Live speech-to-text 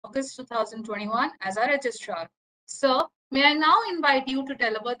August 2021 as our registrar. Sir, may I now invite you to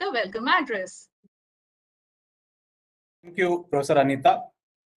deliver the welcome address. Thank you, Professor Anita.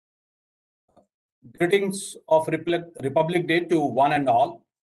 Greetings of Republic Day to one and all.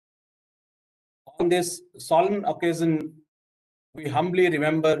 On this solemn occasion, we humbly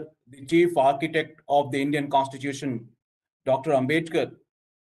remember the chief architect of the Indian Constitution, Dr. Ambedkar,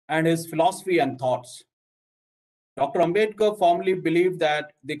 and his philosophy and thoughts. Dr. Ambedkar firmly believed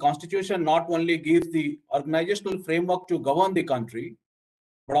that the Constitution not only gives the organizational framework to govern the country,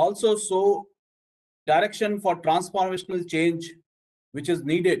 but also show direction for transformational change which is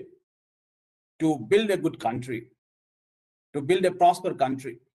needed to build a good country, to build a prosperous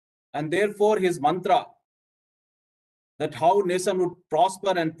country. And therefore, his mantra that how nation would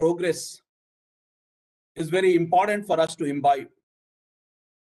prosper and progress is very important for us to imbibe.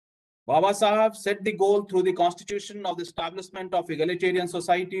 Baba Sahib set the goal through the constitution of the establishment of egalitarian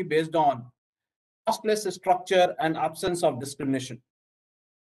society based on costless structure and absence of discrimination.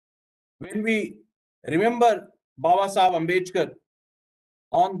 When we remember Baba Sahib Ambedkar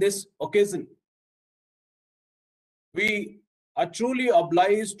on this occasion, we are truly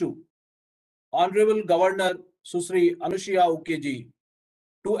obliged to Honorable Governor Susri Anushya Ukeji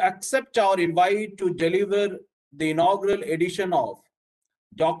to accept our invite to deliver the inaugural edition of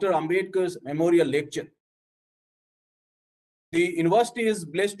Dr. Ambedkar's Memorial Lecture. The university is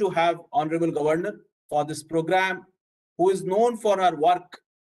blessed to have Honorable Governor for this program, who is known for her work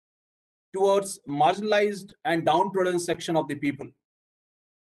towards marginalized and downtrodden section of the people.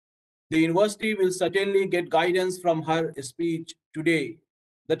 The university will certainly get guidance from her speech today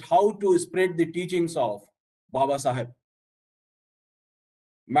that how to spread the teachings of Baba Sahib.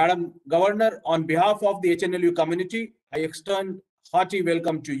 Madam Governor, on behalf of the HNLU community, I extend hearty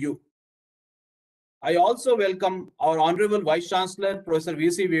welcome to you. I also welcome our Honorable Vice Chancellor, Professor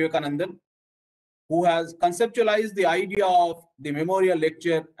V.C. Vivekanandan, who has conceptualized the idea of the memorial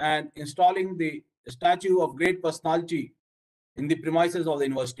lecture and installing the statue of great personality in the premises of the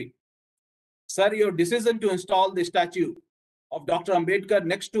university. Sir, your decision to install the statue of Dr. Ambedkar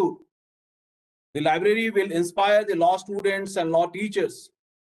next to the library will inspire the law students and law teachers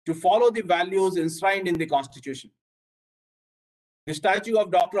to follow the values enshrined in the Constitution. The statue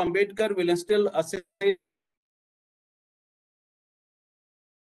of Dr. Ambedkar will instill a sense of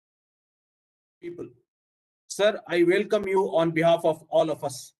people. Sir, I welcome you on behalf of all of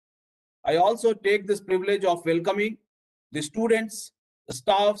us. I also take this privilege of welcoming the students, the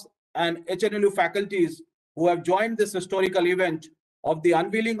staffs, and HNLU faculties who have joined this historical event of the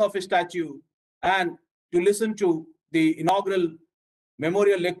unveiling of a statue and to listen to the inaugural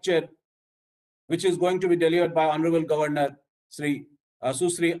memorial lecture, which is going to be delivered by Honorable Governor Susri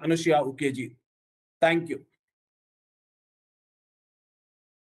Anushya Ukeji. Thank you.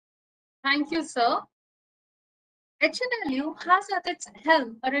 Thank you, sir. HNLU has at its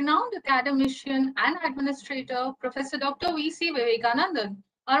helm a renowned academician and administrator, Professor Dr. V.C. Vivekanandan,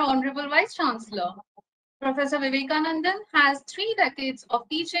 our Honorable Vice Chancellor. Professor Vivekanandan has 3 decades of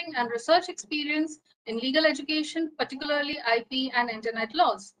teaching and research experience in legal education, particularly IP and Internet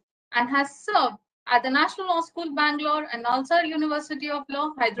laws, and has served at the National Law School, Bangalore, and Nalsar University of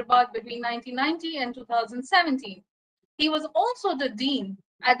Law, Hyderabad between 1990 and 2017. He was also the Dean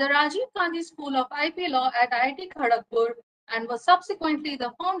at the Rajiv Gandhi School of IP Law at IIT Kharagpur and was subsequently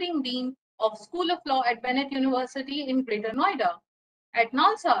the founding Dean of School of Law at Bennett University in Greater Noida. At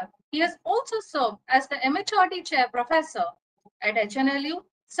Nalsar, he has also served as the MHRD Chair Professor. At HNLU,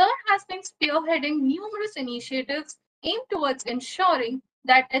 Sir has been spearheading numerous initiatives aimed towards ensuring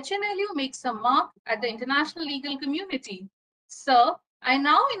that HNLU makes a mark at the international legal community. Sir, I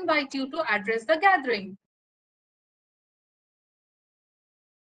now invite you to address the gathering.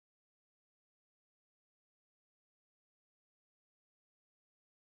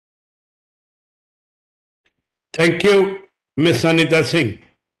 Thank you, Ms. Anita Singh,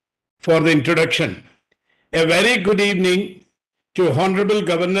 for the introduction. A very good evening to Honorable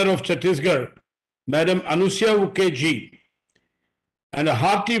Governor of Chhattisgarh, Madam Anushya Ukeji, and a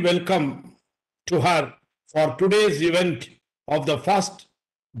hearty welcome to her for today's event of the first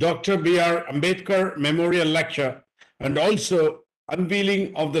Dr. B.R. Ambedkar Memorial Lecture and also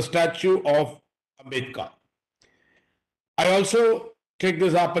unveiling of the statue of Ambedkar. I also take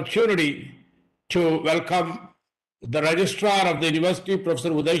this opportunity to welcome the Registrar of the University, Professor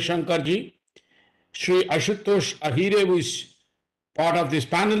Uday Shankarji, Sri Ashutosh Ahire, who is part of this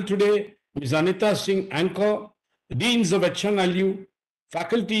panel today, Ms. Anita Singh, Anchor, Deans of HNLU,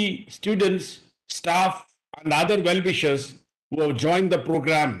 faculty, students, staff, and other well-wishers who have joined the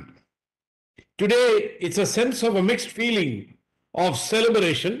program. Today, it's a sense of a mixed feeling of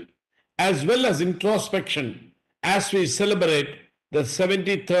celebration as well as introspection as we celebrate the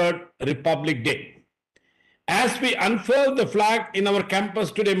 73rd Republic Day. As we unfurled the flag in our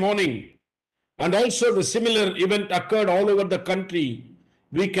campus today morning, and also the similar event occurred all over the country,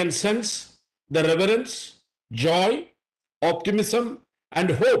 we can sense the reverence, joy, optimism, and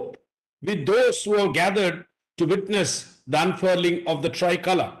hope with those who have gathered to witness the unfurling of the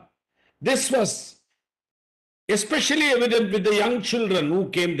tricolor. This was especially evident with the young children who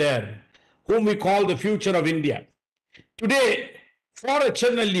came there, whom we call the future of India. Today, for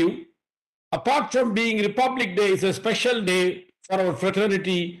HNLU, apart from being Republic Day, is a special day for our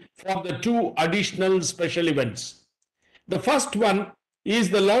fraternity for the two additional special events. The first one is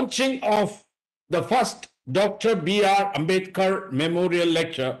the launching of the first Dr. B.R. Ambedkar Memorial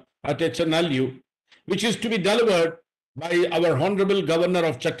Lecture at HNLU, which is to be delivered by our Honorable Governor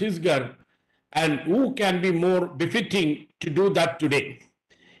of Chhattisgarh, and who can be more befitting to do that today.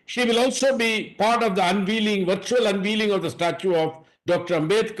 She will also be part of the unveiling, virtual unveiling of the statue of Dr.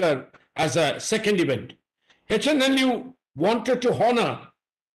 Ambedkar as a second event. HNLU wanted to honor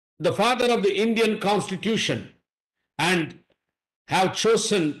the father of the Indian Constitution and have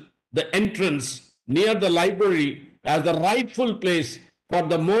chosen the entrance near the library as the rightful place for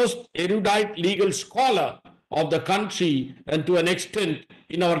the most erudite legal scholar of the country, and to an extent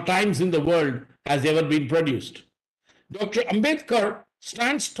in our times in the world has ever been produced. Dr. Ambedkar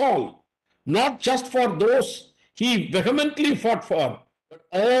stands tall, not just for those he vehemently fought for,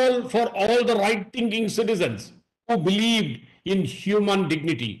 but for all the right-thinking citizens who believed in human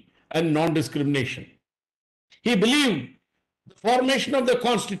dignity and non-discrimination. He believed the formation of the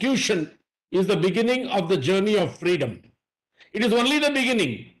Constitution is the beginning of the journey of freedom. It is only the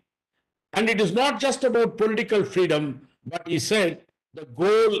beginning, and it is not just about political freedom, but he said the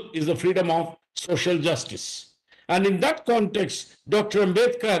goal is the freedom of social justice. And in that context, Dr.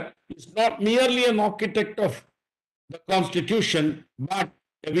 Ambedkar is not merely an architect of the Constitution, but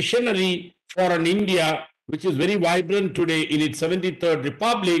a visionary for an India which is very vibrant today in its 73rd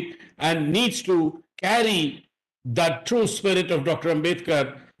Republic and needs to carry that true spirit of Dr.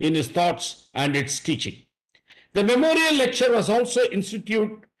 Ambedkar in his thoughts and its teaching. The memorial lecture was also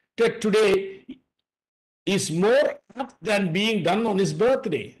instituted today is more apt than being done on his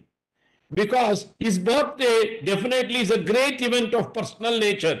birthday, because his birthday definitely is a great event of personal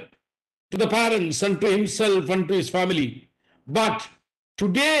nature to the parents and to himself and to his family. But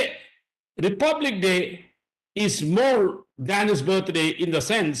today, Republic Day is more than his birthday, in the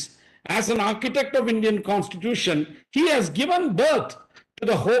sense, as an architect of Indian Constitution, he has given birth to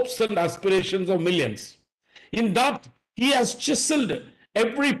the hopes and aspirations of millions. In that, he has chiseled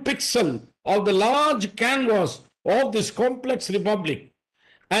every pixel of the large canvas of this complex republic.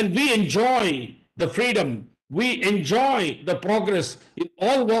 And we enjoy the freedom, we enjoy the progress in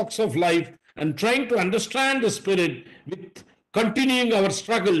all walks of life, and trying to understand the spirit with continuing our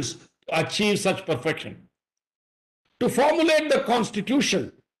struggles to achieve such perfection. To formulate the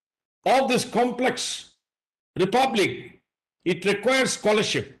constitution of this complex republic, it requires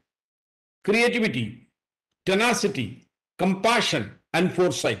scholarship, creativity, tenacity, compassion, and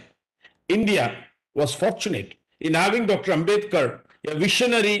foresight. India was fortunate in having Dr. Ambedkar, a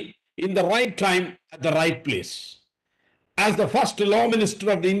visionary in the right time at the right place. As the first law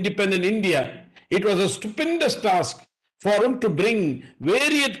minister of the independent India, it was a stupendous task for him to bring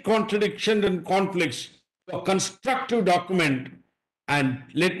varied contradictions and conflicts to a constructive document. And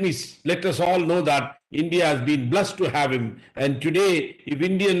let us all know that India has been blessed to have him. And today, if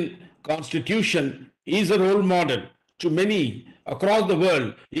Indian Constitution is a role model to many across the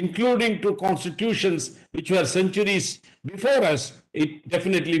world, including to constitutions which were centuries before us, it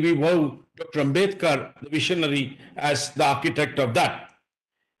definitely we vow Dr. Ambedkar, the visionary, as the architect of that.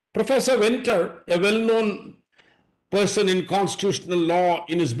 Professor Winter, a well-known person in constitutional law,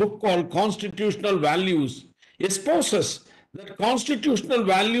 in his book called Constitutional Values, espouses that constitutional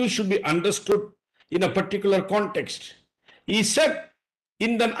values should be understood in a particular context. He said,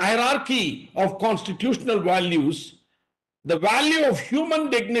 in the hierarchy of constitutional values, the value of human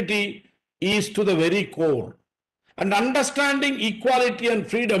dignity is to the very core, and understanding equality and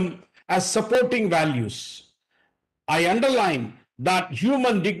freedom as supporting values. I underline that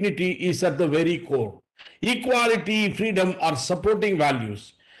human dignity is at the very core. Equality, freedom are supporting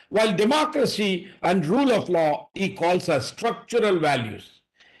values, while democracy and rule of law he calls as structural values.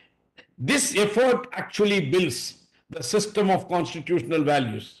 This effort actually builds the system of constitutional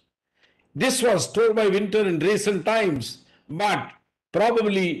values. This was told by Winter in recent times, but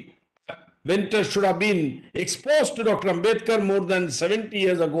probably Winter should have been exposed to Dr. Ambedkar more than 70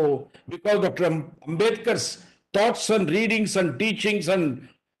 years ago, because Dr. Ambedkar's thoughts and readings and teachings and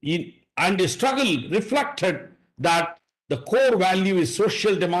his struggle reflected that the core value is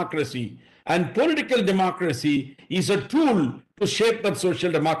social democracy, and political democracy is a tool to shape that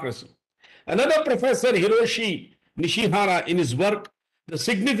social democracy. Another professor, Hiroshi Nishihara, in his work, The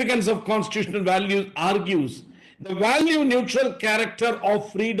Significance of Constitutional Values, argues the value neutral character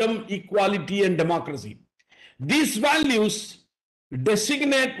of freedom, equality, and democracy. These values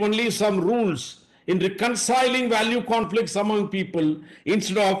designate only some rules in reconciling value conflicts among people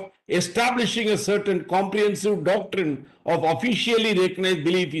instead of establishing a certain comprehensive doctrine of officially recognized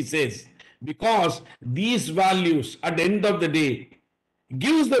belief, he says, because these values at the end of the day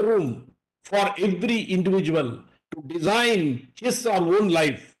gives the room for every individual to design his or own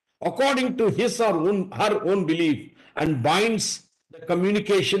life according to his or her own belief and binds the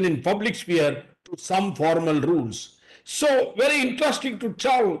communication in public sphere to some formal rules. So very interesting to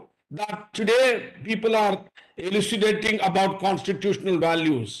tell that today people are elucidating about constitutional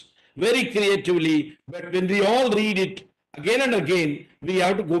values very creatively, but when we all read it again and again, we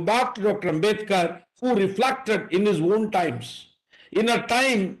have to go back to Dr. Ambedkar, who reflected in his own times, in a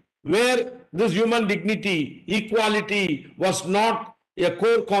time where this human dignity, equality was not a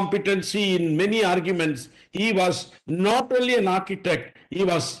core competency in many arguments. He was not only an architect, he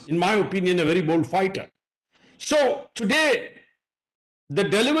was, in my opinion, a very bold fighter. So today, the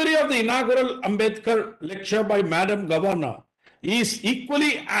delivery of the inaugural Ambedkar lecture by Madam Governor is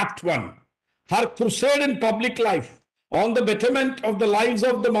equally apt one. Her crusade in public life on the betterment of the lives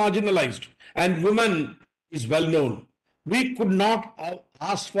of the marginalized and women is well known. We could not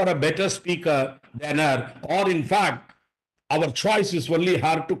ask for a better speaker than her, or in fact, our choice is only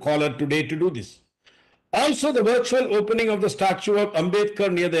her to call her today to do this. Also, the virtual opening of the statue of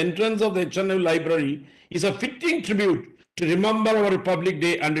Ambedkar near the entrance of the HNU library is a fitting tribute to remember our Republic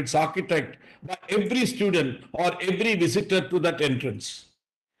Day and its architect by every student or every visitor to that entrance.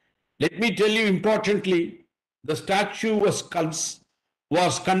 Let me tell you importantly, the statue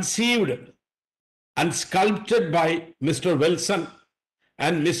was conceived and sculpted by Mr. Wilson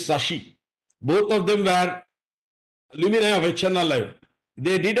and Miss Sashi. Both of them were alumni of HNL.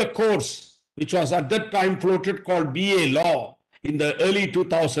 They did a course which was at that time floated called BA Law in the early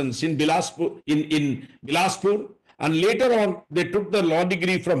 2000s in Bilaspur. And later on, they took the law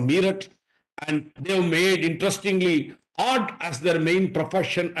degree from Meerut, and they have made, interestingly, art as their main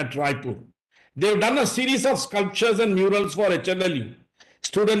profession at Raipur. They've done a series of sculptures and murals for HNLU.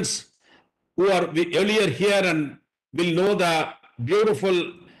 Students who are earlier here and will know the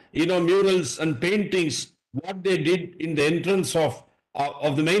beautiful, murals and paintings, what they did in the entrance of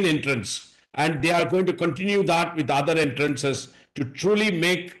the main entrance. And they are going to continue that with other entrances to truly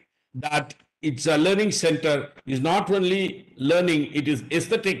make that it's a learning center is not only learning, it is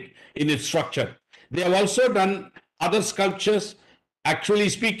aesthetic in its structure. They have also done other sculptures. Actually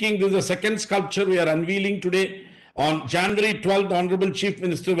speaking, this is the second sculpture we are unveiling today. On January 12th, the Honorable Chief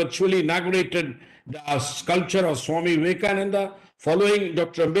Minister virtually inaugurated the sculpture of Swami Vivekananda. Following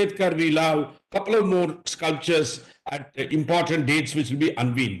Dr. Ambedkar, we'll have a couple of more sculptures at important dates which will be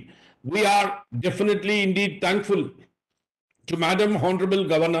unveiled. We are definitely indeed thankful to Madam Honorable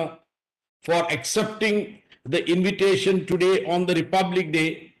Governor for accepting the invitation today on the Republic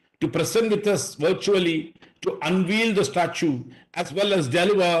Day to present with us virtually to unveil the statue as well as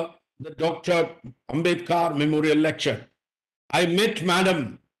deliver the Dr. Ambedkar Memorial Lecture. I met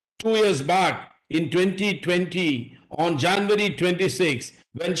Madam 2 years back in 2020 on January 26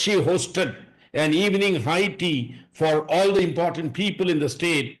 when she hosted an evening high tea for all the important people in the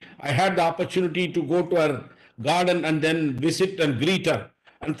state. I had the opportunity to go to her garden and then visit and greet her.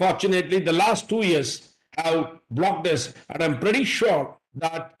 Unfortunately, the last 2 years have blocked us, and I'm pretty sure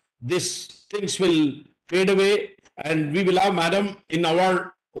that these things will fade away and we will have Madam in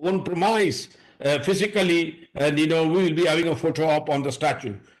our own premise physically, and we will be having a photo op on the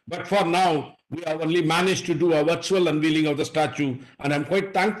statue. But for now, we have only managed to do a virtual unveiling of the statue, and I'm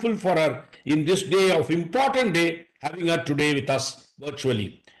quite thankful for her in this day of important day, having her today with us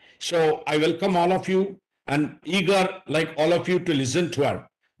virtually. So I welcome all of you and eager like all of you to listen to her.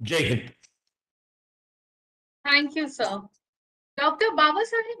 Jai Hind. Thank you, sir. Dr.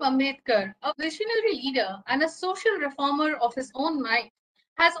 Babasaheb Ambedkar, a visionary leader and a social reformer of his own might,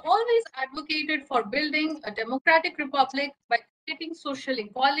 has always advocated for building a democratic republic by creating social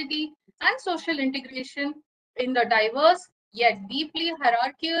equality and social integration in the diverse yet deeply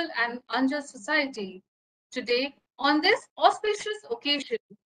hierarchical and unjust society. Today, on this auspicious occasion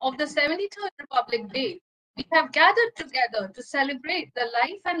of the 73rd Republic Day, we have gathered together to celebrate the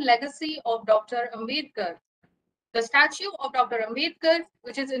life and legacy of Dr. Ambedkar. The statue of Dr. Ambedkar,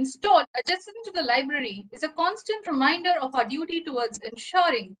 which is installed adjacent to the library, is a constant reminder of our duty towards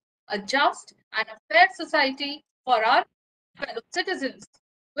ensuring a just and a fair society for our fellow citizens.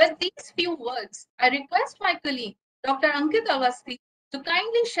 With these few words, I request my colleague, Dr. Ankit Awasthi, to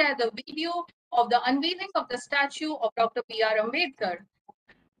kindly share the video of the unveiling of the statue of Dr. B.R. Ambedkar.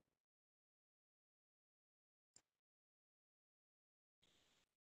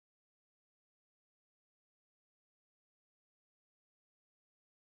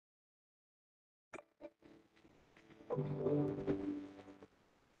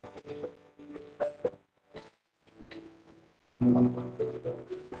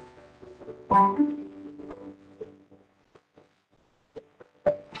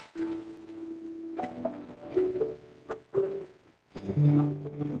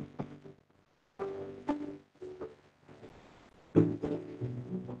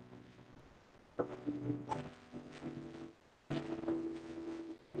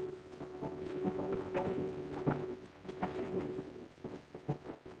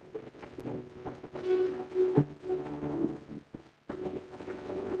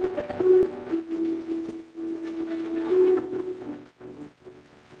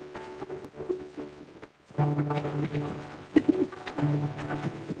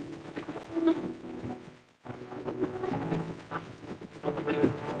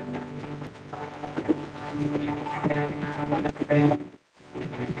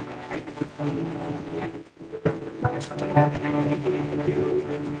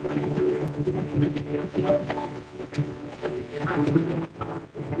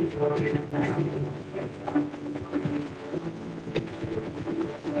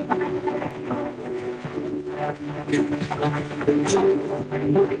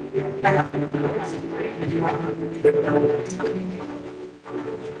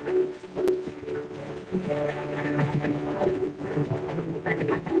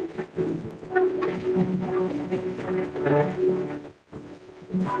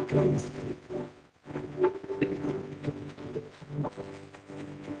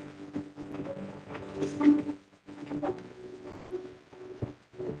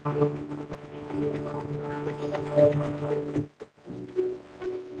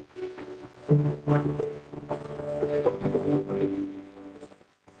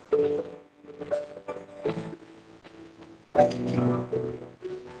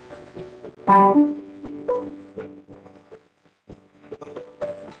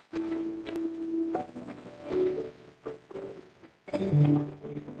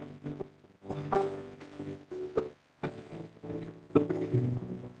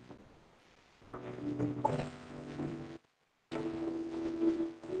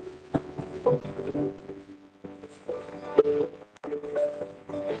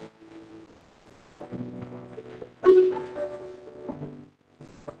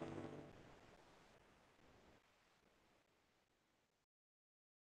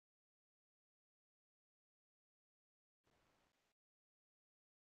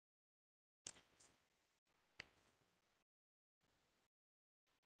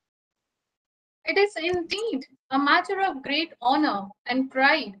 It is indeed a matter of great honor and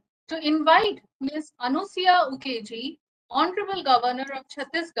pride to invite Ms. Anusia Ukeji, Honorable Governor of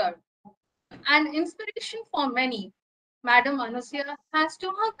Chhattisgarh, an inspiration for many. Madam Anusia has to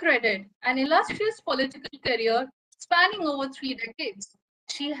her credit an illustrious political career spanning over 3 decades.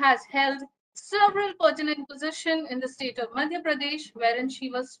 She has held several pertinent positions in the state of Madhya Pradesh, wherein she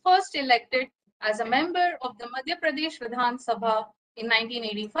was first elected as a member of the Madhya Pradesh Vidhan Sabha in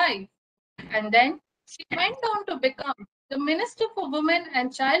 1985. And then she went on to become the Minister for Women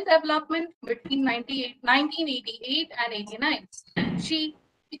and Child Development between 1988 and 89. She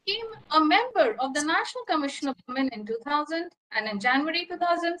became a member of the National Commission of Women in 2000, and in January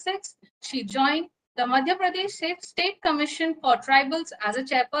 2006, she joined the Madhya Pradesh State Commission for Tribals as a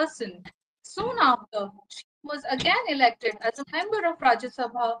chairperson. Soon after, she was again elected as a member of Rajya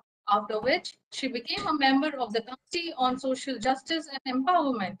Sabha, after which she became a member of the Committee on Social Justice and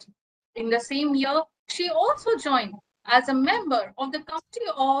Empowerment. In the same year, she also joined as a member of the Committee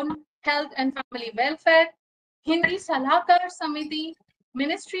on Health and Family Welfare, Hindi Salahkar Samiti,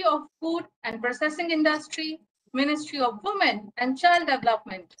 Ministry of Food and Processing Industry, Ministry of Women and Child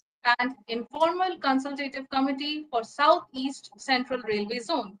Development, and Informal Consultative Committee for Southeast Central Railway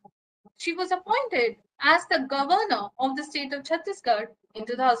Zone. She was appointed as the governor of the state of Chhattisgarh in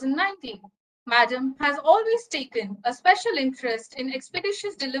 2019. Madam has always taken a special interest in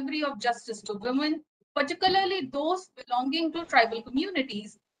expeditious delivery of justice to women, particularly those belonging to tribal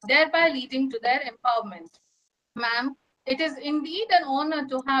communities, thereby leading to their empowerment. Ma'am It is indeed an honor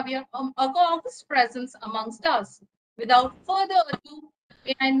to have your august presence amongst us. Without further ado,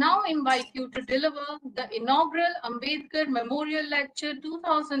 may I now invite you to deliver the inaugural Ambedkar Memorial Lecture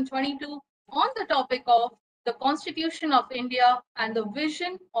 2022 on the topic of the Constitution of India and the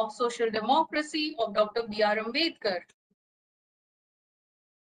Vision of Social Democracy of Dr. B.R. Ambedkar.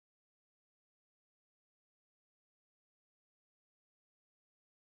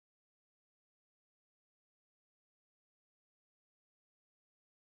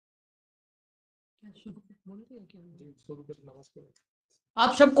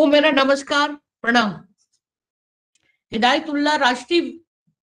 आप सबको मेरा नमस्कार, प्रणाम। हिदायतुल्लाह राष्ट्रीय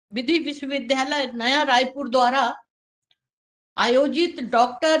विधि विश्वविद्यालय नया रायपुर द्वारा आयोजित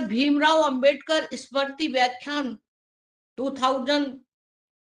डॉक्टर भीमराव अंबेडकर स्मृति व्याख्यान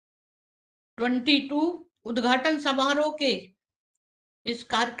 2022 उद्घाटन समारोह के इस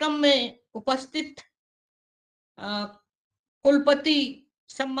कार्यक्रम में उपस्थित कुलपति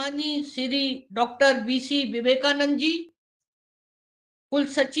सम्मानीय श्री डॉक्टर बीसी विवेकानंद जी, कुल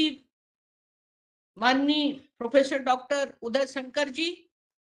सचिव माननीय प्रोफेसर डॉक्टर उदय शंकर जी,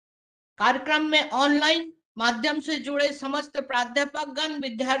 कार्यक्रम में ऑनलाइन माध्यम से जुड़े समस्त प्राध्यापकगण,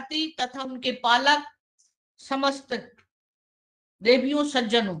 विद्यार्थी तथा उनके पालक, समस्त देवियों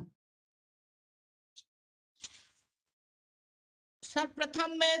सज्जनों,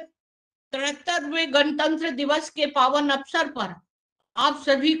 सर्वप्रथम मैं 73वें गणतंत्र दिवस के पावन अवसर पर आप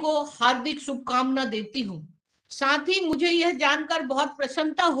सभी को हार्दिक शुभकामना देती हूँ। साथ ही मुझे यह जानकर बहुत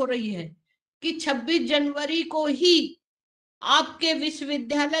प्रसन्नता हो रही है कि 26 जनवरी को ही आपके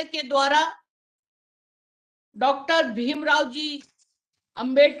विश्वविद्यालय के द्वारा डॉक्टर भीमराव जी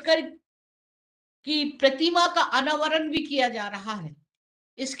अंबेडकर की प्रतिमा का अनावरण भी किया जा रहा है।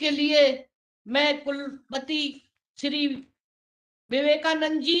 इसके लिए मैं कुलपति श्री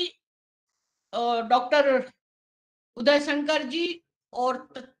विवेकानंद जी, डॉक्टर उदय शंकर जी और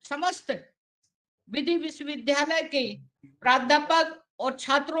समस्त विधि विश्वविद्यालय के प्राध्यापक और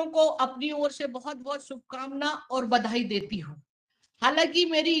छात्रों को अपनी ओर से बहुत बहुत शुभकामना और बधाई देती हूँ। हालांकि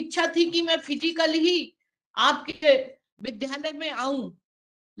मेरी इच्छा थी कि मैं फिजिकल ही आपके विद्यालय में आऊं,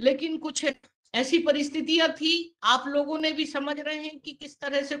 लेकिन कुछ ऐसी परिस्थितियां थी, आप लोगों ने भी समझ रहे हैं कि किस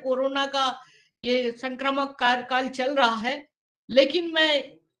तरह से कोरोना का ये संक्रामक काल चल रहा है। लेकिन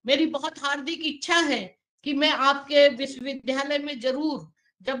मेरी बहुत हार्दिक इच्छा है कि मैं आपके विश्वविद्यालय में जरूर,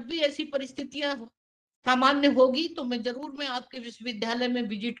 जब भी ऐसी परिस्थितियां सामान्य होगी तो मैं आपके विश्वविद्यालय में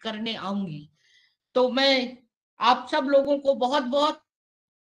विजिट करने आऊंगी। तो मैं आप सब लोगों को बहुत बहुत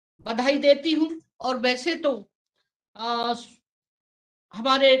बधाई देती हूँ। और वैसे तो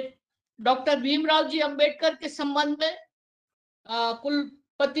हमारे डॉक्टर भीमराव जी अंबेडकर के संबंध में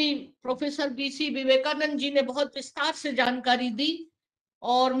कुलपति प्रोफेसर बीसी विवेकानंद जी ने बहुत विस्तार से जानकारी दी,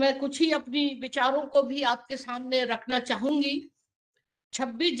 और मैं कुछ ही अपनी विचारों को भी आपके सामने रखना चाहूंगी।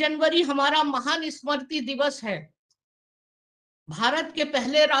 26 जनवरी हमारा महान स्मृति दिवस है। भारत के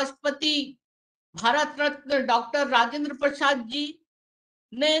पहले राष्ट्रपति भारत रत्न डॉक्टर राजेंद्र प्रसाद जी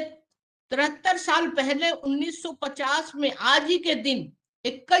ने 73 साल पहले 1950 में आज ही के दिन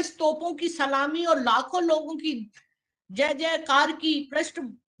 21 तोपों की सलामी और लाखों लोगों की जय जयकार की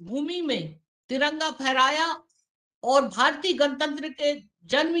पृष्ठभूमि में तिरंगा फहराया और भारतीय गणतंत्र के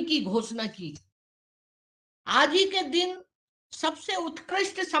जन्म की घोषणा की। आज ही के दिन सबसे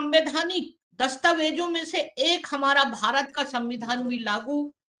उत्कृष्ट संवैधानिक दस्तावेजों में से एक हमारा भारत का संविधान भी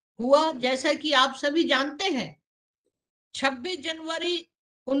लागू हुआ। जैसा कि आप सभी जानते हैं, 26 जनवरी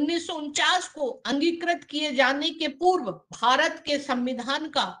 1949 को अंगीकृत किए जाने के पूर्व भारत के संविधान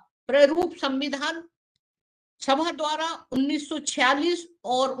का प्रारूप संविधान सभा द्वारा 1946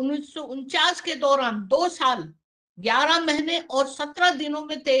 और 1949 के दौरान 2 साल 11 महीने और 17 दिनों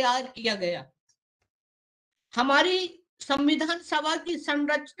में तैयार किया गया। हमारी संविधान सभा की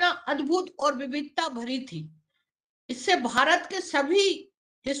संरचना अद्भुत और विविधता भरी थी। इससे भारत के सभी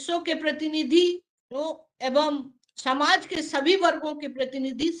हिस्सों के प्रतिनिधि एवं समाज के सभी वर्गों के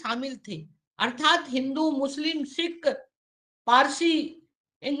प्रतिनिधि शामिल थे, अर्थात हिंदू, मुस्लिम, सिख, पारसी,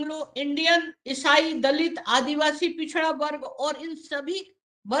 एंग्लो इंडियन, ईसाई, दलित, आदिवासी, पिछड़ा वर्ग और इन सभी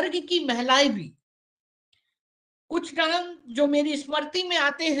वर्ग की महिलाएं भी। कुछ नाम जो मेरी स्मृति में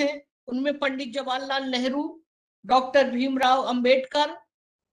आते हैं उनमें पंडित जवाहरलाल नेहरू, डॉक्टर भीमराव अंबेडकर,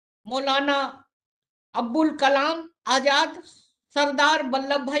 मौलाना अब्दुल कलाम आजाद, सरदार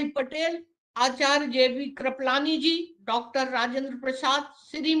वल्लभ भाई पटेल, आचार्य जेबी कृपलानी जी, डॉक्टर राजेंद्र प्रसाद,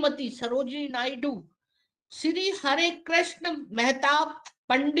 श्रीमती सरोजिनी नायडू, श्री हरे कृष्ण मेहताब,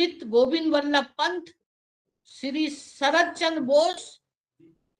 पंडित गोविंद वल्लभ पंत, श्री शरद चंद्र बोस,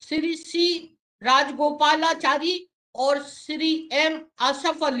 श्री सी राजगोपालाचारी और श्री एम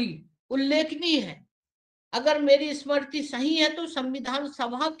आसफ अली उल्लेखनीय है। अगर मेरी स्मृति सही है तो संविधान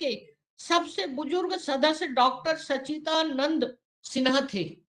सभा के सबसे बुजुर्ग सदस्य डॉक्टर सच्चिदानंद सिन्हा थे।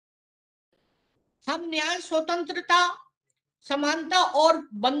 हम न्याय, स्वतंत्रता, समानता और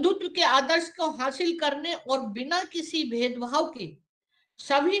बंधुत्व के आदर्श को हासिल करने और बिना किसी भेदभाव के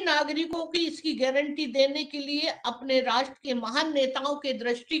सभी नागरिकों की इसकी गारंटी देने के लिए अपने राष्ट्र के महान नेताओं के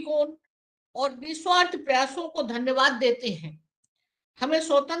दृष्टिकोण और निस्वार्थ प्रयासों को धन्यवाद देते हैं। हमें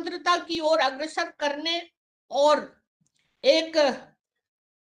स्वतंत्रता की ओर अग्रसर करने और एक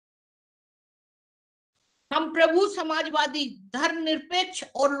संप्रभु समाजवादी, धर्मनिरपेक्ष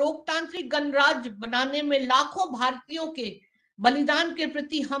और लोकतांत्रिक गणराज्य बनाने में लाखों भारतीयों के बलिदान के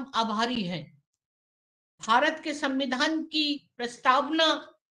प्रति हम आभारी हैं। भारत के संविधान की प्रस्तावना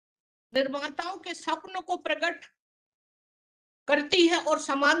निर्माताओं के सपनों को प्रकट करती है और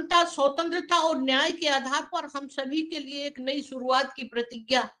समानता, स्वतंत्रता और न्याय के आधार पर हम सभी के लिए एक नई शुरुआत की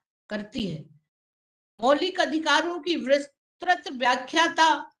प्रतिज्ञा करती है। मौलिक अधिकारों की विस्तृत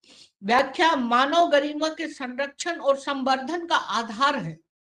व्याख्या मानव गरिमा के संरक्षण और संवर्धन का आधार है।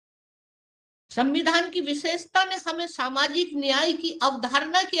 संविधान की विशेषता ने हमें सामाजिक न्याय की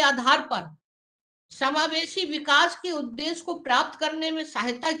अवधारणा के आधार पर समावेशी विकास के उद्देश्य को प्राप्त करने में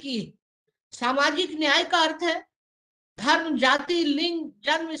सहायता की है। सामाजिक न्याय का अर्थ है धर्म, जाति, लिंग,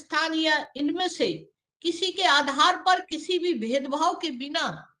 जन्म स्थान या इनमें से किसी के आधार पर किसी भी भेदभाव के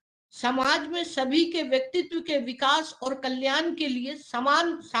बिना समाज में सभी के व्यक्तित्व के विकास और कल्याण के लिए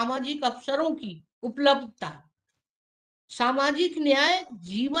समान सामाजिक अवसरों की उपलब्धता। सामाजिक न्याय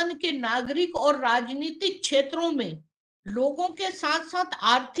जीवन के नागरिक और राजनीतिक क्षेत्रों में लोगों के साथ साथ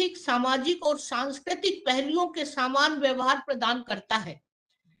आर्थिक, सामाजिक और सांस्कृतिक पहलुओं के समान व्यवहार प्रदान करता है।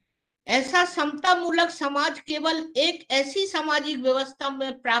 ऐसा समता मूलक समाज केवल एक ऐसी सामाजिक व्यवस्था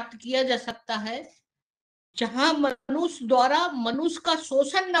में प्राप्त किया जा सकता है जहां मनुष्य द्वारा मनुष्य का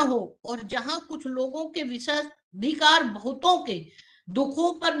शोषण न हो और जहां कुछ लोगों के विशेष अधिकार बहुतों के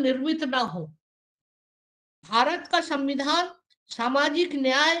दुखों पर निर्मित न हो। भारत का संविधान सामाजिक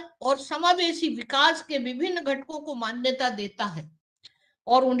न्याय और समावेशी विकास के विभिन्न घटकों को मान्यता देता है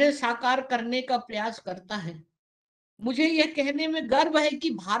और उन्हें साकार करने का प्रयास करता है। मुझे यह कहने में गर्व है कि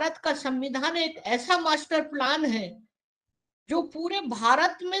भारत का संविधान एक ऐसा मास्टर प्लान है जो पूरे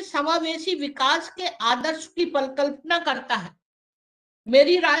भारत में समावेशी विकास के आदर्श की परिकल्पना करता है।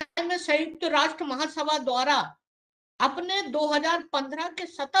 मेरी राय में संयुक्त राष्ट्र महासभा द्वारा अपने 2015 के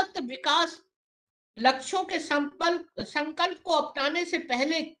सतत विकास लक्ष्यों के संकल्प को अपनाने से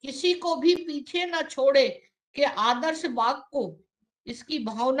पहले किसी को भी पीछे न छोड़े के आदर्श वाक्य को इसकी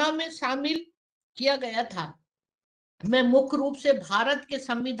भावना में शामिल किया गया था। मैं मुख्य रूप से भारत के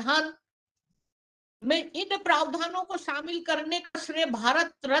संविधान में इन प्रावधानों को शामिल करने का श्रेय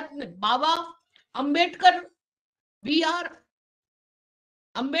भारत रत्न बाबा अंबेडकर B.R.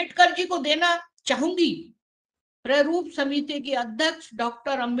 अंबेडकर जी को देना चाहूंगी। प्रारूप समिति के अध्यक्ष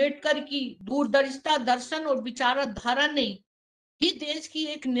डॉक्टर अंबेडकर की दूरदर्शिता, दर्शन और विचारधारा ने ही देश की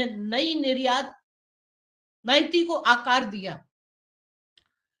एक नई निर्यात नीति को आकार दिया।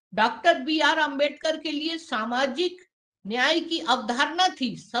 Doctor B.R. अंबेडकर के लिए सामाजिक न्याय की अवधारणा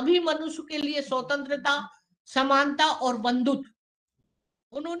थी सभी मनुष्य के लिए स्वतंत्रता, समानता और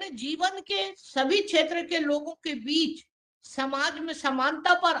बंधुत्व। उन्होंने जीवन के सभी क्षेत्र के लोगों के बीच समाज में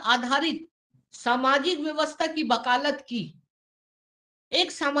समानता पर आधारित सामाजिक व्यवस्था की वकालत की।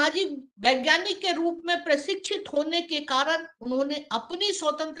 एक सामाजिक वैज्ञानिक के रूप में प्रशिक्षित होने के कारण उन्होंने अपनी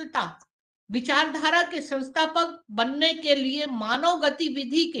स्वतंत्रता विचारधारा के संस्थापक बनने के लिए मानव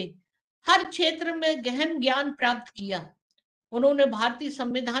गतिविधि के हर क्षेत्र में गहन ज्ञान प्राप्त किया। उन्होंने भारतीय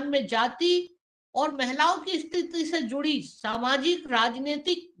संविधान में जाति और महिलाओं की स्थिति से जुड़ी सामाजिक,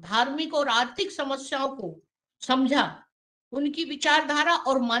 राजनीतिक, धार्मिक और आर्थिक समस्याओं को समझा। उनकी विचारधारा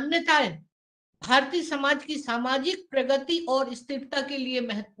और मान्यताएं भारतीय समाज की सामाजिक प्रगति और स्थिरता के लिए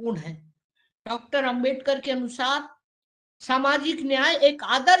महत्वपूर्ण है। डॉक्टर अंबेडकर के अनुसार सामाजिक न्याय एक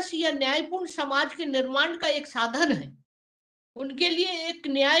आदर्श या न्यायपूर्ण समाज के निर्माण का एक साधन है। उनके लिए एक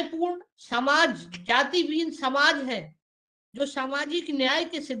न्यायपूर्ण समाज जातिहीन समाज है जो सामाजिक न्याय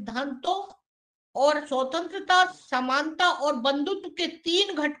के सिद्धांतों और स्वतंत्रता, समानता और बंधुत्व के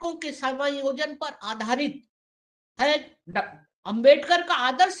 3 घटकों के संयोजन पर आधारित है। अंबेडकर का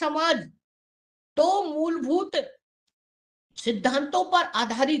आदर्श समाज 2 मूलभूत सिद्धांतों पर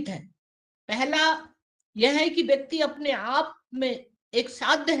आधारित है। पहला यह है कि व्यक्ति अपने आप में एक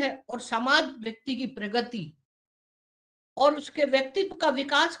साध्य है और समाज व्यक्ति की प्रगति और उसके व्यक्तित्व का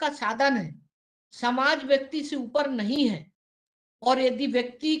विकास का साधन है। समाज व्यक्ति से ऊपर नहीं है और यदि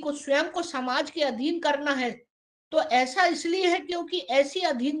व्यक्ति को स्वयं को समाज के अधीन करना है तो ऐसा इसलिए है क्योंकि ऐसी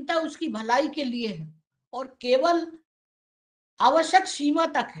अधीनता उसकी भलाई के लिए है और केवल आवश्यक सीमा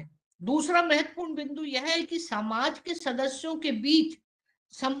तक है। दूसरा महत्वपूर्ण बिंदु यह है कि समाज के सदस्यों के बीच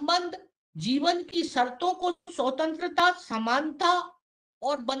संबंध जीवन की शर्तों को स्वतंत्रता, समानता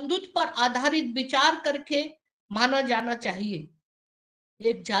और बंधुत्व पर आधारित विचार करके माना जाना चाहिए।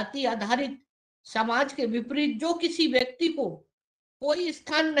 एक जाति आधारित समाज के विपरीत जो किसी व्यक्ति को कोई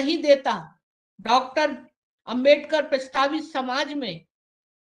स्थान नहीं देता, डॉक्टर अंबेडकर प्रस्तावित समाज में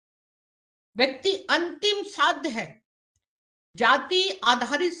व्यक्ति अंतिम साध्य है। जाति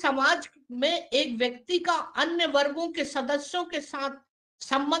आधारित समाज में एक व्यक्ति का अन्य वर्गों के सदस्यों के साथ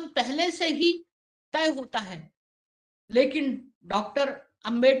संबंध पहले से ही तय होता है, लेकिन डॉक्टर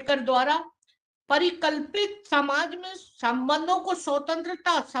अंबेडकर द्वारा परिकल्पित समाज में संबंधों को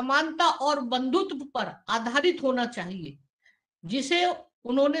स्वतंत्रता, समानता और बंधुत्व पर आधारित होना चाहिए, जिसे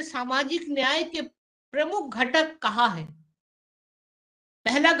उन्होंने सामाजिक न्याय के प्रमुख घटक कहा है।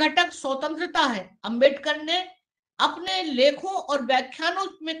 पहला घटक स्वतंत्रता है। अंबेडकर ने अपने लेखों और व्याख्यानों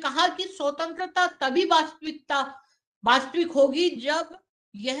में कहा कि स्वतंत्रता तभी वास्तविक होगी जब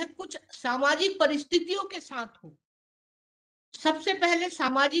यह कुछ सामाजिक परिस्थितियों के साथ हो। सबसे पहले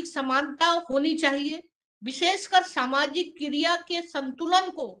सामाजिक समानता होनी चाहिए, विशेषकर सामाजिक क्रिया के संतुलन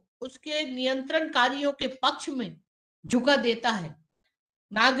को उसके नियंत्रणकारियों के पक्ष में झुका देता है।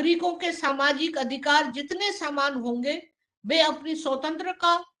 नागरिकों के सामाजिक अधिकार जितने समान होंगे, वे अपनी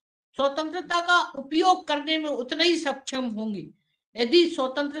स्वतंत्रता का उपयोग करने में उतने ही सक्षम होंगे। यदि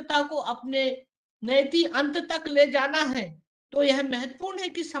स्वतंत्रता को अपने नैतिक अंत तक ले जाना है, तो यह महत्वपूर्ण है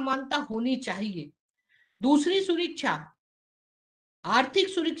कि समानता होनी चाहिए। दूसरी सुरक्षा, आर्थिक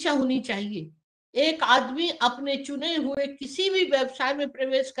सुरक्षा होनी चाहिए। एक आदमी अपने चुने हुए किसी भी व्यवसाय में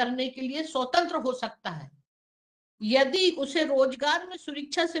प्रवेश करने के लिए स्वतंत्र हो सकता है। यदि उसे रोजगार में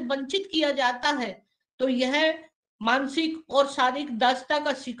सुरक्षा से वंचित किया जाता है, तो यह मानसिक और शारीरिक दासता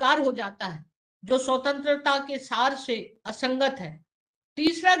का शिकार हो जाता है, जो स्वतंत्रता के सार से असंगत है।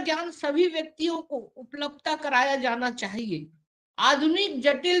 तीसरा, ज्ञान सभी व्यक्तियों को उपलब्ध कराया जाना चाहिए। आधुनिक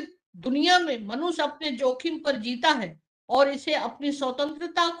जटिल दुनिया में मनुष्य अपने जोखिम पर जीता है और इसे अपनी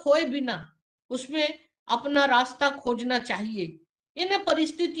स्वतंत्रता खोए बिना उसमें अपना रास्ता खोजना चाहिए। इन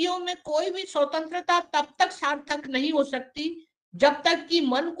परिस्थितियों में कोई भी स्वतंत्रता तब तक सार्थक नहीं हो सकती जब तक कि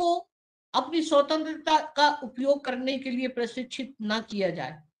मन को अपनी स्वतंत्रता का उपयोग करने के लिए प्रशिक्षित न किया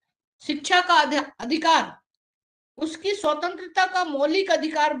जाए। शिक्षा का अधिकार उसकी स्वतंत्रता का मौलिक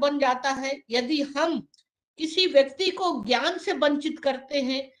अधिकार बन जाता है। यदि हम किसी व्यक्ति को ज्ञान से वंचित करते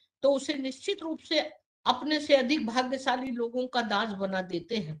हैं, तो उसे निश्चित रूप से अपने से अधिक भाग्यशाली लोगों का दास बना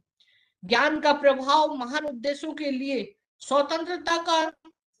देते हैं। ज्ञान का प्रभाव महान उद्देश्यों के लिए स्वतंत्रता का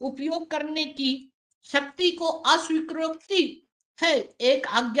उपयोग करने की शक्ति को अस्वीकृति है। एक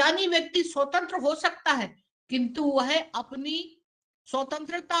अज्ञानी व्यक्ति स्वतंत्र हो सकता है, किंतु वह अपनी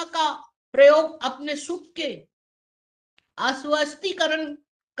स्वतंत्रता का प्रयोग अपने सुख के आश्वस्तीकरण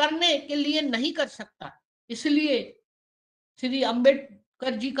करने के लिए नहीं कर सकता। इसलिए श्री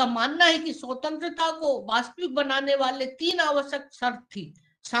अंबेडकर जी का मानना है कि स्वतंत्रता को वास्तविक बनाने वाले 3 आवश्यक शर्त थी: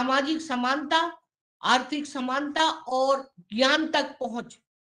 सामाजिक समानता, आर्थिक समानता और ज्ञान तक पहुंच।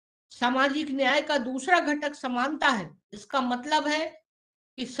 सामाजिक न्याय का दूसरा घटक समानता है। इसका मतलब है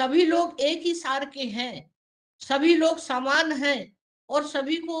कि सभी लोग एक ही सार के हैं, सभी लोग समान हैं और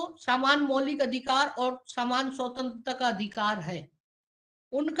सभी को समान मौलिक अधिकार और समान स्वतंत्रता का अधिकार है।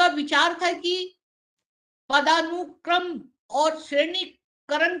 उनका विचार था कि पदानुक्रम और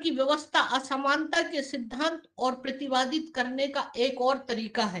श्रेणीकरण की व्यवस्था असमानता के सिद्धांत और प्रतिपादित करने का एक और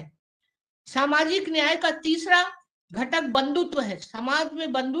तरीका है। सामाजिक न्याय का तीसरा घटक बंधुत्व है। समाज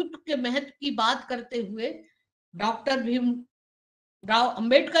में बंधुत्व के महत्व की बात करते हुए डॉक्टर भीमराव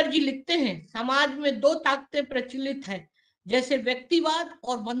अंबेडकर जी लिखते हैं, समाज में 2 ताकतें प्रचलित हैं, जैसे व्यक्तिवाद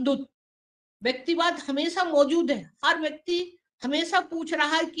और बंधुत्व। व्यक्तिवाद हमेशा मौजूद है। हर व्यक्ति हमेशा पूछ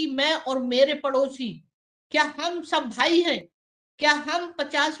रहा है कि मैं और मेरे पड़ोसी, क्या हम सब भाई हैं? क्या हम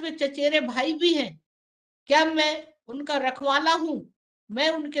 50वें चचेरे भाई भी हैं? क्या मैं उनका रखवाला हूं?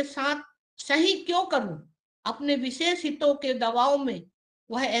 मैं उनके साथ सही क्यों करूं? अपने विशेष हितों के दबाव में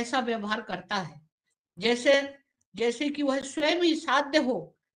वह ऐसा व्यवहार करता है जैसे कि वह स्वयं ही साध्य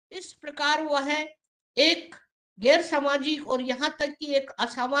हो। इस प्रकार वह एक गैर सामाजिक और यहाँ तक कि एक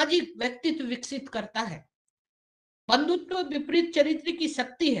असामाजिक व्यक्तित्व विकसित करता है। बंधुत्व विपरीत चरित्र की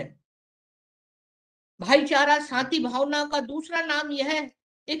शक्ति है। भाईचारा शांति भावना का दूसरा नाम यह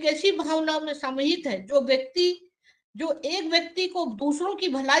एक ऐसी भावना में समाहित है जो एक व्यक्ति को दूसरों की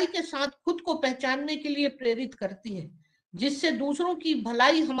भलाई के साथ खुद को पहचानने के लिए प्रेरित करती है, जिससे दूसरों की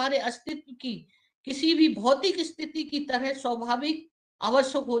भलाई हमारे अस्तित्व की किसी भी भौतिक स्थिति की तरह स्वाभाविक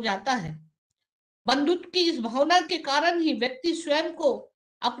आवश्यक हो जाता है। बंधुत्व की इस भावना के कारण ही व्यक्ति स्वयं को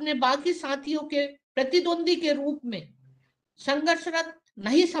अपने बाकी साथियों के प्रतिद्वंदी के रूप में संघर्षरत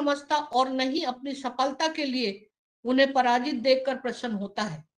नहीं समझता और न ही अपनी सफलता के लिए उन्हें पराजित देखकर प्रसन्न होता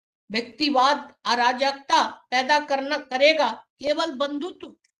है। व्यक्तिवाद अराजकता पैदा करेगा, केवल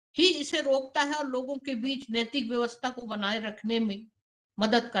बंधुत्व ही इसे रोकता है और लोगों के बीच नैतिक व्यवस्था को बनाए रखने में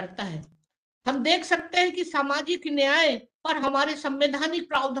मदद करता है। हम देख सकते हैं कि सामाजिक न्याय पर हमारे संवैधानिक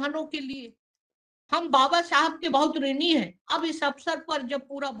प्रावधानों के लिए हम बाबा साहब के बहुत ऋणी हैं। अब इस अवसर पर जब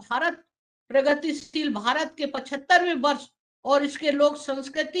पूरा भारत प्रगतिशील भारत के 75वें वर्ष और इसके लोक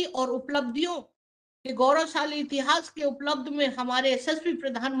संस्कृति और उपलब्धियों के गौरवशाली इतिहास के उपलब्ध में हमारे यशस्वी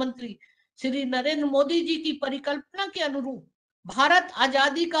प्रधानमंत्री श्री नरेंद्र मोदी जी की परिकल्पना के अनुरूप भारत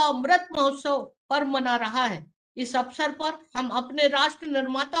आजादी का अमृत महोत्सव पर्व मना रहा है। इस अवसर पर हम अपने राष्ट्र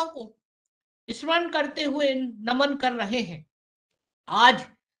निर्माताओं को स्मरण करते हुए नमन कर रहे हैं। आज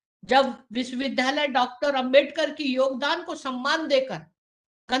जब विश्वविद्यालय डॉक्टर अंबेडकर की योगदान को सम्मान देकर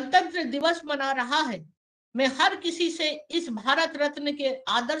गणतंत्र दिवस मना रहा है, मैं हर किसी से इस भारत रत्न के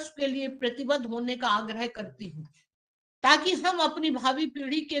आदर्श के लिए प्रतिबद्ध होने का आग्रह करती हूँ, ताकि हम अपनी भावी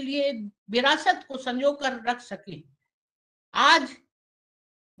पीढ़ी के लिए विरासत को संजो कर रख सकें। आज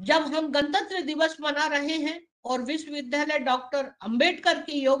जब हम गणतंत्र दिवस मना रहे हैं और विश्वविद्यालय डॉक्टर अंबेडकर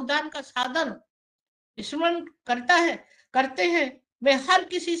के योगदान का साधन स्मरण करते हैं, मैं हर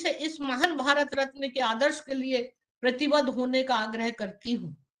किसी से इस महान भारत रत्न के आदर्श के लिए प्रतिबद्ध होने का आग्रह करती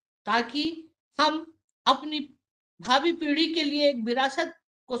हूँ, ताकि हम अपनी भावी पीढ़ी के लिए एक विरासत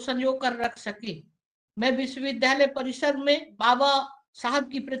को संजो कर रख सके। मैं विश्वविद्यालय परिसर में बाबा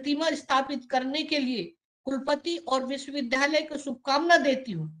साहब की प्रतिमा स्थापित करने के लिए कुलपति और विश्वविद्यालय को शुभकामना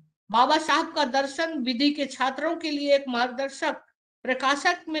देती हूँ। बाबा साहब का दर्शन विधि के छात्रों के लिए एक मार्गदर्शक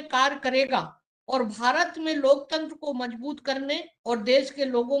प्रकाशक में कार्य करेगा और भारत में लोकतंत्र को मजबूत करने और देश के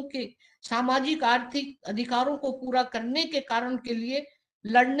लोगों के सामाजिक आर्थिक अधिकारों को पूरा करने के कारण के लिए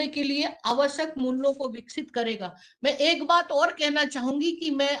लड़ने के लिए आवश्यक मूल्यों को विकसित करेगा। मैं एक बात और कहना चाहूंगी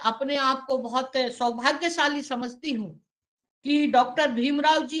कि मैं अपने आप को बहुत सौभाग्यशाली समझती हूँ कि डॉक्टर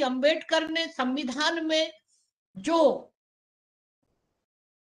भीमराव जी अंबेडकर ने संविधान में जो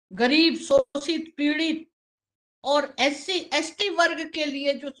गरीब, शोषित, पीड़ित और SC ST वर्ग के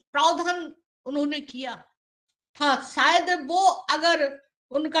लिए जो प्रावधान उन्होंने किया था, शायद वो अगर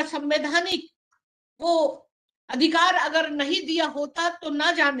उनका संवैधानिक वो अधिकार अगर नहीं दिया होता तो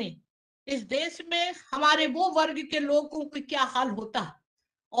ना जाने इस देश में हमारे वो वर्ग के लोगों को क्या हाल होता।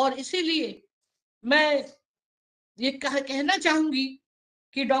 और इसीलिए मैं ये कहना चाहूंगी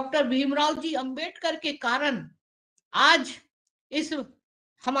कि डॉक्टर भीमराव जी अंबेडकर के कारण आज इस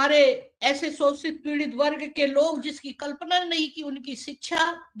हमारे ऐसे शोषित पीड़ित वर्ग के लोग जिसकी कल्पना नहीं की, उनकी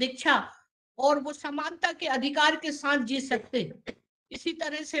शिक्षा दीक्षा और वो समानता के अधिकार के साथ जी सकते। इसी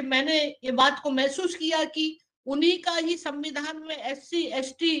तरह से मैंने ये बात को महसूस किया कि उन्हीं का ही संविधान में SC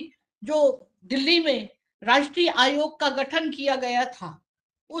ST जो दिल्ली में राष्ट्रीय आयोग का गठन किया गया था,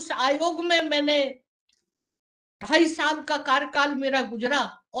 उस आयोग में मैंने 2.5 साल का कार्यकाल मेरा गुजरा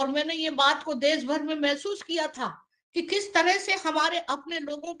और मैंने ये बात को देश भर में महसूस किया था कि किस तरह से हमारे अपने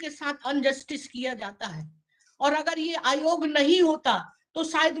लोगों के साथ अनजस्टिस किया जाता है। और अगर ये आयोग नहीं होता तो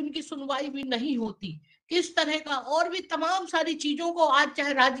शायद उनकी सुनवाई भी नहीं होती। किस तरह का और भी तमाम सारी चीजों को आज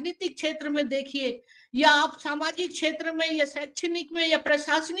चाहे राजनीतिक क्षेत्र में देखिए या आप सामाजिक क्षेत्र में या शैक्षणिक में या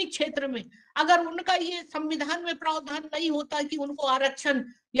प्रशासनिक क्षेत्र में, अगर उनका ये संविधान में प्रावधान नहीं होता कि उनको आरक्षण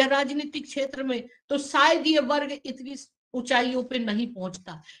या राजनीतिक क्षेत्र में, तो शायद ये वर्ग इतनी ऊंचाइयों पे नहीं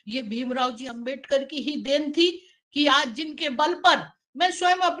पहुंचता। ये भीमराव जी अंबेडकर की ही देन थी कि आज जिनके बल पर मैं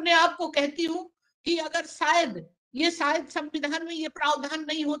स्वयं अपने आप को कहती हूँ कि अगर शायद संविधान में ये प्रावधान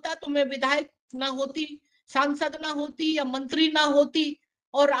नहीं होता तो मैं विधायक ना होती, सांसद ना होती या मंत्री ना होती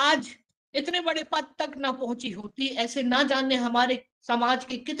और आज इतने बड़े पद तक ना पहुंची होती। ऐसे ना जाने हमारे समाज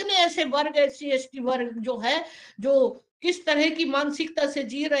के कितने ऐसे वर्ग, SC ST वर्ग जो है, जो किस तरह की मानसिकता से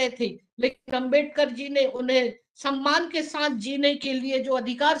जी रहे थे, लेकिन अंबेडकर जी ने उन्हें सम्मान के साथ जीने के लिए जो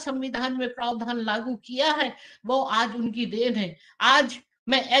अधिकार संविधान में प्रावधान लागू किया है वो आज उनकी देन है। आज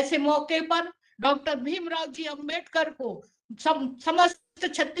मैं ऐसे मौके पर डॉक्टर भीमराव जी अंबेडकर को समस्त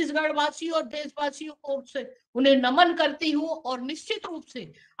छत्तीसगढ़ वासियों और देशवासियों को से उन्हें नमन करती हूँ और निश्चित रूप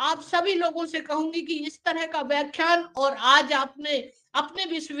से आप सभी लोगों से कहूंगी कि इस तरह का व्याख्यान और आज आपने अपने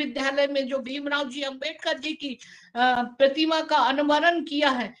विश्वविद्यालय में जो भीमराव जी अंबेडकर जी की प्रतिमा का अनावरण किया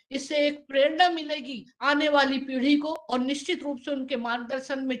है, इससे एक प्रेरणा मिलेगी आने वाली पीढ़ी को और निश्चित रूप से उनके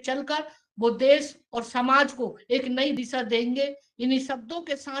मार्गदर्शन में चलकर वो देश और समाज को एक नई दिशा देंगे। इन्हीं शब्दों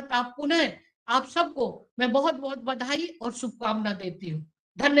के साथ आप सबको मैं बहुत बहुत बधाई और शुभकामना देती हूँ।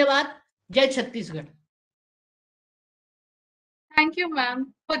 धन्यवाद। जय Chhattisgarh. Thank you, ma'am,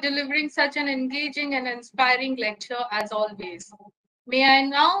 for delivering such an engaging and inspiring lecture as always. May I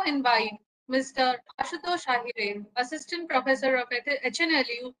now invite Mr. Ashutosh Ahire, Assistant Professor of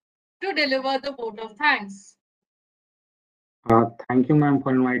HNLU, to deliver the vote of thanks. Thank you, ma'am,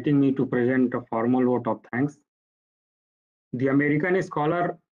 for inviting me to present a formal vote of thanks. The American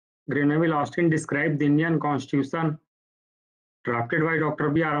scholar Grenville Austin described the Indian Constitution drafted by Dr.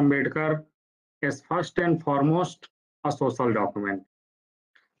 B.R. Ambedkar as first and foremost a social document.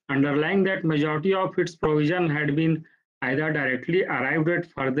 Underlying that, majority of its provision had been either directly arrived at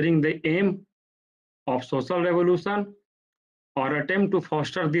furthering the aim of social revolution or attempt to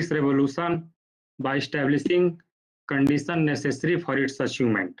foster this revolution by establishing conditions necessary for its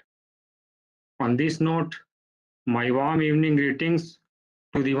achievement. On this note, my warm evening greetings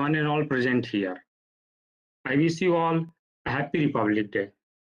to the one and all present here. I wish you all a happy Republic Day.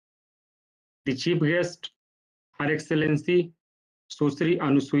 The chief guest, Her Excellency Susri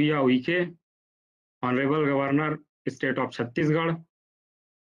Anusuya Uike, Honorable Governor, State of Chhattisgarh,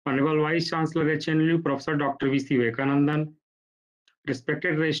 Honorable Vice Chancellor HNLU, Professor Dr. V.C. Vivekanandan,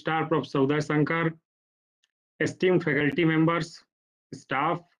 respected Registrar Professor Uday Shankar, esteemed faculty members,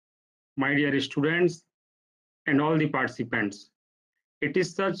 staff, my dear students, and all the participants. It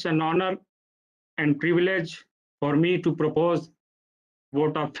is such an honor and privilege for me to propose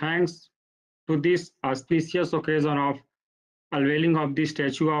vote of thanks to this auspicious occasion of unveiling of the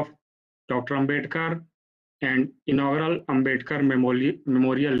statue of Dr. Ambedkar and inaugural Ambedkar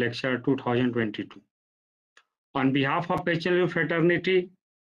Memorial Lecture 2022. On behalf of HLU fraternity,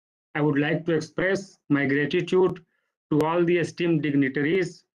 I would like to express my gratitude to all the esteemed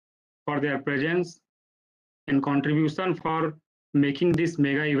dignitaries for their presence and contribution for making this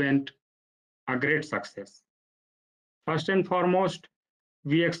mega event a great success. First and foremost,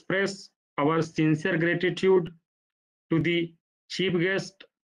 we express our sincere gratitude to the chief guest,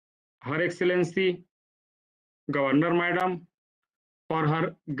 Her Excellency Governor Madam, for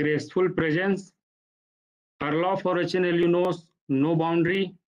her graceful presence. Her love for HNLU knows no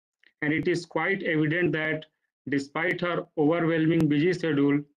boundary, and it is quite evident that despite her overwhelming busy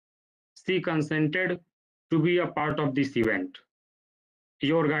schedule, she consented to be a part of this event.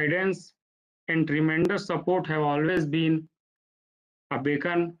 Your guidance and tremendous support have always been a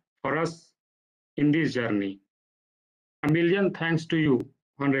beacon for us in this journey. A million thanks to you,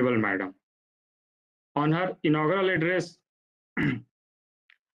 Honorable Madam. On her inaugural address,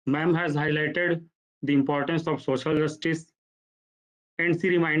 Ma'am has highlighted the importance of social justice, and she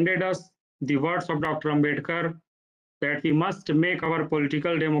reminded us the words of Dr. Ambedkar that we must make our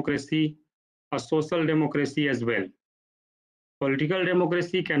political democracy a social democracy as well. Political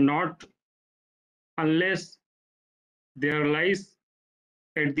democracy cannot unless there lies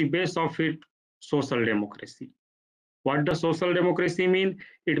at the base of it social democracy. What does social democracy mean?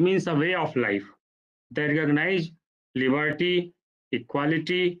 It means a way of life that recognizes liberty,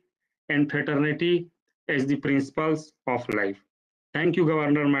 equality, and fraternity as the principles of life. Thank you,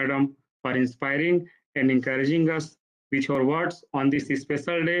 Governor Madam, for inspiring and encouraging us with your words on this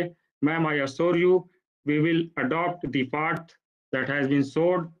special day. Ma'am, I assure you, we will adopt the path that has been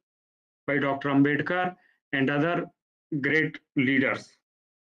showed by Dr. Ambedkar and other great leaders.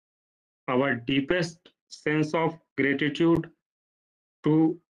 Our deepest sense of gratitude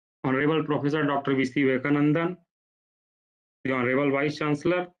to Honorable Professor Dr. V.C. Vivekanandan, the Honorable Vice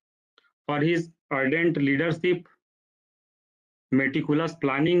Chancellor, for his ardent leadership, meticulous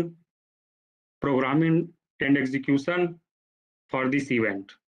planning, programming, and execution for this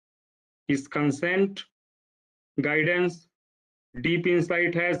event. His consent, guidance, deep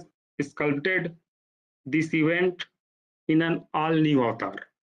insight has sculpted this event in an all-new avatar.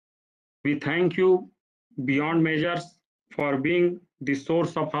 We thank you beyond measures for being the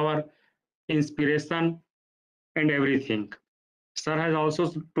source of our inspiration and everything. Sir has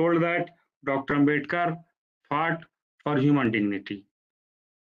also told that Dr. Ambedkar fought for human dignity.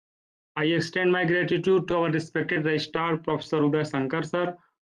 I extend my gratitude to our respected Registrar, Professor Uday Shankar sir,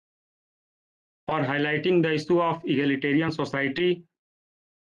 for highlighting the issue of egalitarian society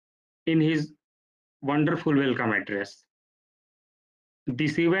in his wonderful welcome address.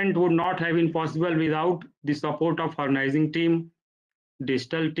 This event would not have been possible without the support of organizing team,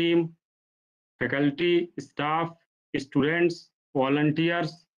 digital team, faculty, staff, students,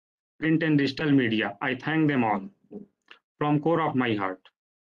 volunteers, print and digital media. I thank them all from core of my heart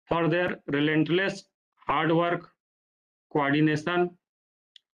for their relentless hard work, coordination,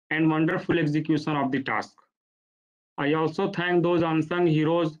 and wonderful execution of the task. I also thank those unsung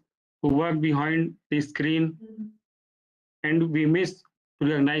heroes who work behind the screen, and we miss to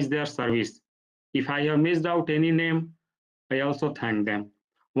recognize their service. If I have missed out any name, I also thank them.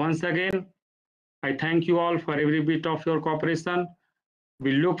 Once again, I thank you all for every bit of your cooperation.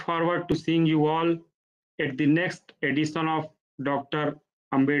 We look forward to seeing you all at the next edition of Dr.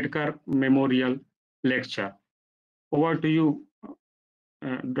 Ambedkar Memorial Lecture. Over to you,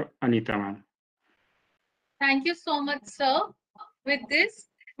 Anita ma'am. Thank you so much, sir. With this,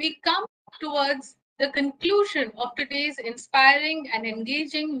 we come towards the conclusion of today's inspiring and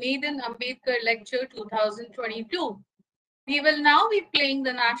engaging Maiden Ambedkar Lecture 2022. We will now be playing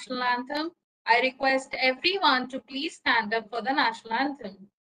the national anthem. I request everyone to please stand up for the national anthem.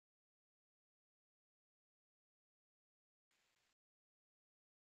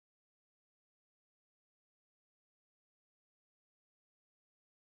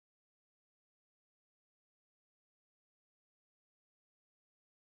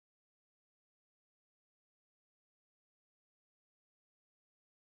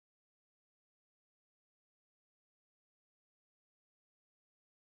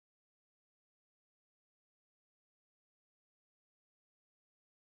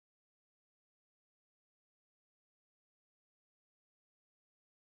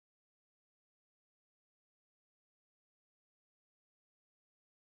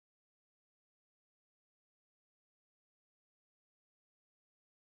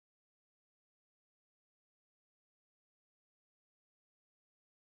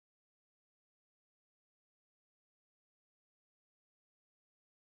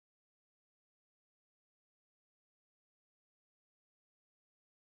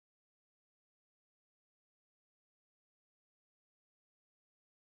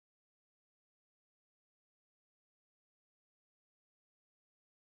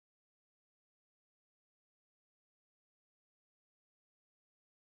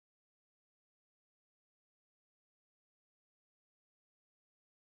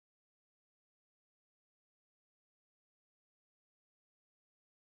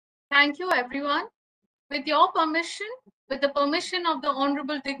 Thank you, everyone. With your permission, with the permission of the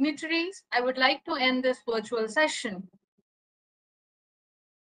honorable dignitaries, I would like to end this virtual session.